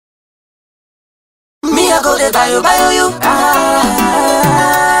I go the Bayo you.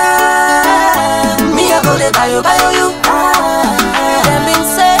 Me I go the Bayo you. Them been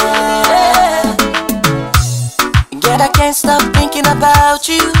say, yet I can't stop thinking about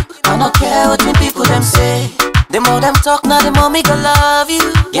you. I don't care what the people them say. The more them talk, now the more me go love you.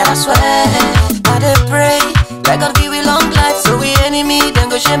 Yeah, I swear, I dey pray that God give we long life, so we enemy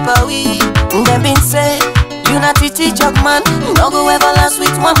then go shame we. Them been say, you not teach up man, no go ever last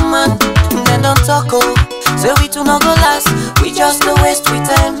with one man. Then don't talk oh, say we two no go last, we just go waste with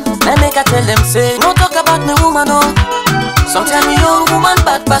time. Then make I tell them say, no talk about me woman oh. Sometimes me own woman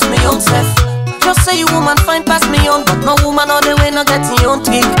bad pass me own self. Just say you woman fine pass me on, but no woman all the way no get your own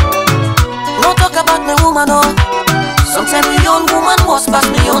trick. No talk about me woman oh. Sometimes me own woman was pass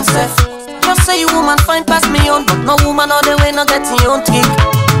me own self. Just say you woman fine pass me on, but no woman all the way no get your own trick.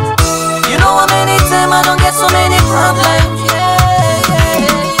 You know how many times I don't get so many problems.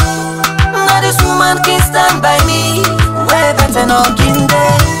 Now this woman can't stand by me. Way better not give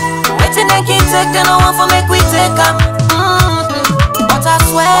day. Waiting and keep taking no one for make we take up. But I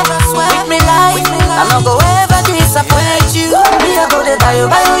swear, with me life, I'm not go ever disappoint you. Me I go the Bayo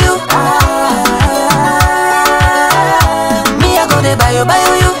you. Me I go the Bayo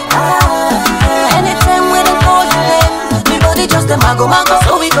you. Anytime we don't call your name, me body just the mago.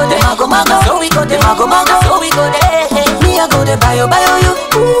 So we go the mago, so we go the mago, so we go the. Me I go the Bayo you.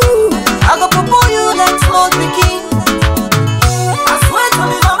 I go propose you like small bikini. I swear to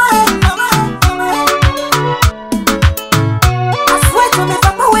me, mama. I swear to me,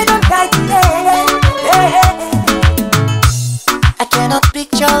 papa, we don't die today. I cannot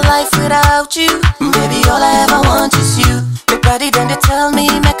picture life without you. Baby, all I ever want is you. Body then they tell me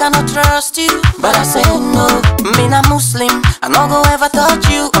make I not trust you, but I say no, me not Muslim. I not go ever touch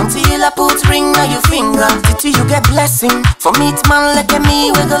you until I put ring on your finger. Till you get blessing. For me, man like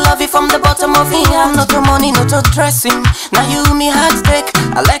me, we go love you from the bottom of your hand. Not your money, not your dressing. Now you me heart take.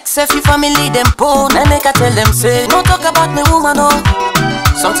 I like if your family them poor. Then make I tell them say, no talk about me woman oh.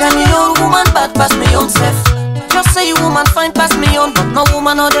 Sometimes you own woman bad pass me own self. Just say you woman fine pass me on, but no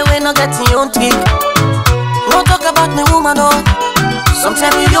woman all the way no get your own trick. No talk about me woman oh.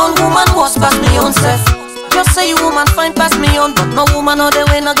 Sometimes you young woman was pass me own self. Just say you woman fine pass me on, but no woman all the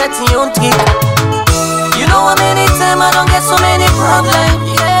way no get your own trick. You know how many times I don't get so many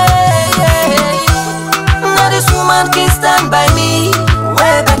problems. Now this woman can't stand by me.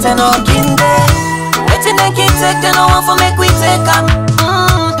 Way better not give day. Waiting and keep taking no one for make we take up.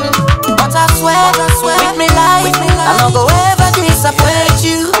 But I swear, with me life, I not go ever disappoint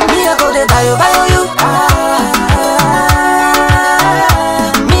you. Me I go the Bayo you.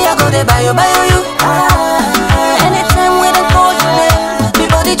 Me I go the Bayo you. Anytime we don't call your name, me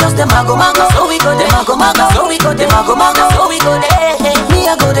body just the mago, so we go the mago, so we go the mago, so we go the. Me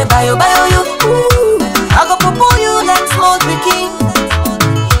I go the Bayo you. I go propose you like small bikini.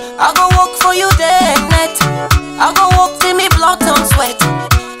 I go work for you day and night. I go work till me blood and sweat.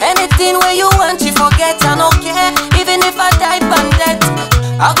 Anything where you want, you forget. I don't care, even if I die by death.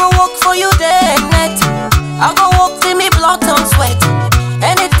 I go work for you day and night. I go work till me blood and sweat.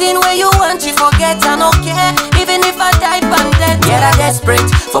 Anything where you want, you forget. I don't care, even if I die by death. Yeah, I'm desperate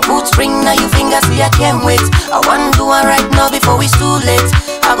for put ring now your finger, see I can't wait. I want to do it right now before it's too late.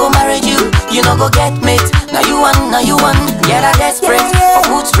 I go marry you, you know go get mate. Now you want. Yeah, I'm desperate for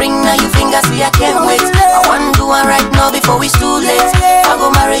put ring now your finger, see I can't wait. I want to do it right now before it's too late. I go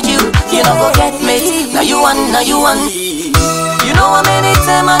marry you, you know go get mate. Now you want. You know how many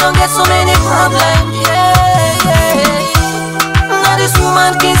times I don't get so many problems. Now this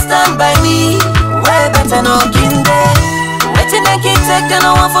woman can't stand by me. Way better not give day. Waiting and keep taking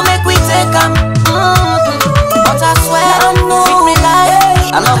no one for make we take up. But I swear, with me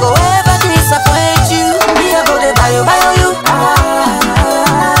life, I'm not go ever disappoint you. Me I go the Bayo you.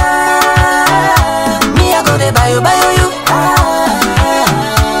 Me I go the Bayo you.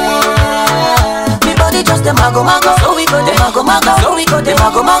 Me body just the mago, so we go the mago, so we go the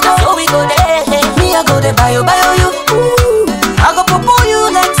mago, so we go the. Me I go the Bayo